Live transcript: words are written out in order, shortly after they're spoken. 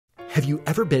Have you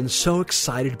ever been so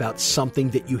excited about something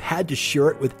that you had to share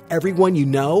it with everyone you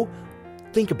know?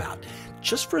 Think about,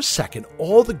 just for a second,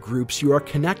 all the groups you are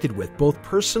connected with, both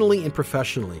personally and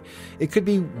professionally. It could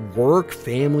be work,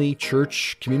 family,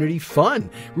 church, community, fun,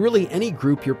 really any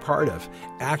group you're part of.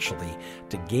 Actually,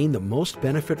 to gain the most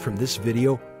benefit from this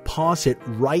video, pause it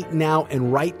right now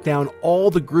and write down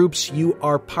all the groups you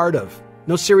are part of.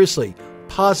 No, seriously,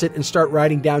 pause it and start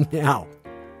writing down now.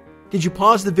 Did you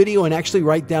pause the video and actually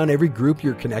write down every group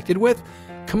you're connected with?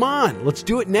 Come on, let's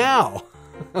do it now.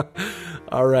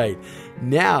 All right.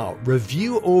 Now,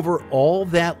 review over all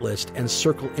that list and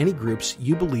circle any groups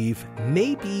you believe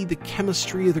maybe the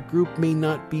chemistry of the group may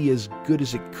not be as good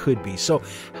as it could be. So,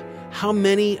 how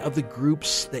many of the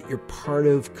groups that you're part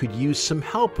of could use some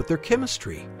help with their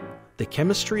chemistry? The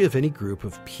chemistry of any group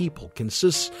of people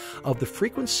consists of the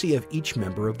frequency of each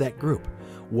member of that group.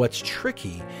 What's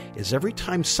tricky is every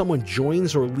time someone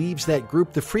joins or leaves that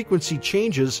group, the frequency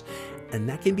changes, and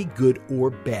that can be good or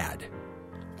bad.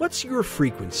 What's your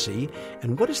frequency,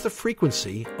 and what is the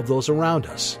frequency of those around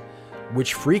us?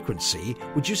 Which frequency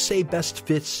would you say best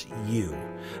fits you?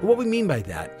 And what we mean by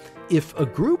that, if a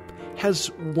group has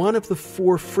one of the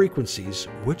 4 frequencies,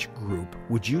 which group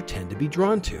would you tend to be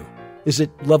drawn to? Is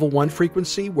it level 1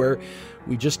 frequency where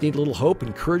we just need a little hope,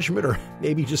 encouragement, or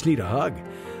maybe just need a hug?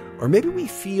 Or maybe we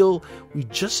feel we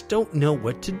just don't know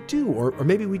what to do, or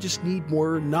maybe we just need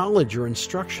more knowledge or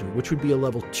instruction, which would be a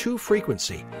level 2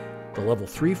 frequency. The level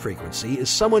 3 frequency is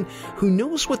someone who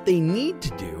knows what they need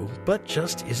to do, but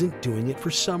just isn't doing it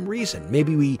for some reason.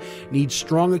 Maybe we need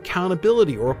strong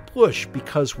accountability or a push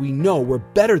because we know we're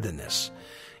better than this.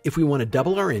 If we want to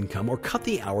double our income or cut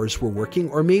the hours we're working,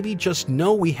 or maybe just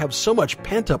know we have so much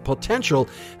pent-up potential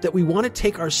that we want to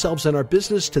take ourselves and our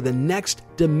business to the next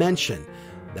dimension,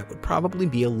 that would probably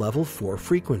be a level 4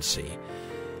 frequency.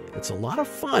 It's a lot of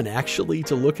fun, actually,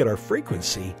 to look at our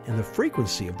frequency and the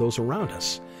frequency of those around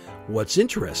us. What's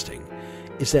interesting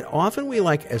is that often we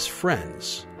like, as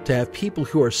friends, to have people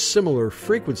who are similar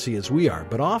frequency as we are,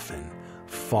 but often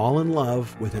fall in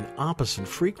love with an opposite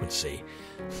frequency.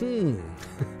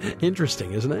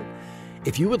 Interesting, isn't it?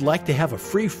 If you would like to have a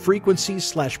free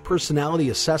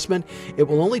frequency/personality assessment, it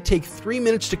will only take 3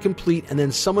 minutes to complete, and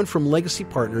then someone from Legacy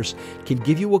Partners can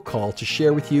give you a call to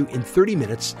share with you in 30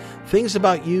 minutes things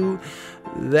about you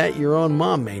that your own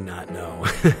mom may not know.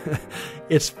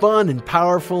 It's fun and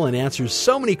powerful and answers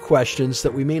so many questions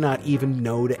that we may not even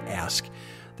know to ask.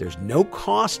 There's no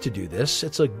cost to do this.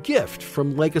 It's a gift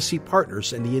from Legacy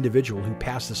Partners and the individual who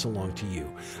passed this along to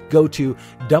you. Go to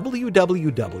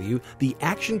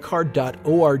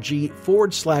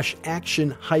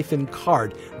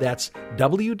www.theactioncard.org/action-card. That's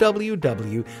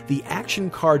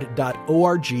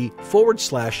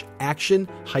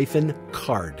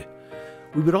www.theactioncard.org/action-card.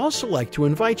 We would also like to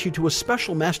invite you to a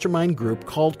special mastermind group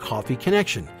called Coffee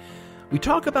Connection. We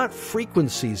talk about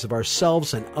frequencies of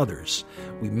ourselves and others.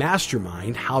 We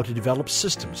mastermind how to develop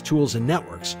systems, tools, and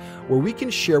networks where we can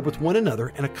share with one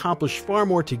another and accomplish far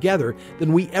more together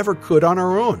than we ever could on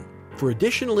our own. For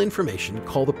additional information,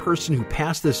 call the person who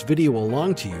passed this video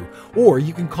along to you, or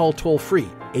you can call toll-free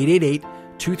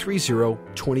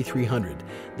 888-230-2300.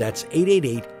 That's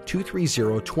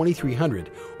 888-230-2300,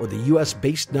 or the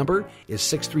U.S.-based number is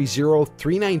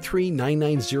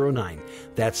 630-393-9909.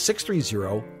 That's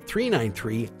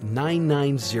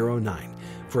 630-393-9909.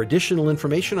 For additional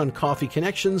information on Coffee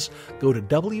Connections, go to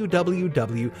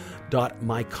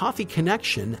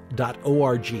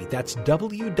www.mycoffeeconnection.org. That's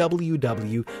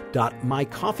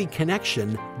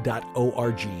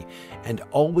www.mycoffeeconnection.org. And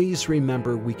always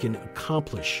remember, we can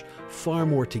accomplish far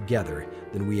more together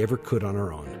than we ever could on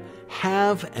our own.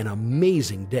 Have an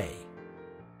amazing day.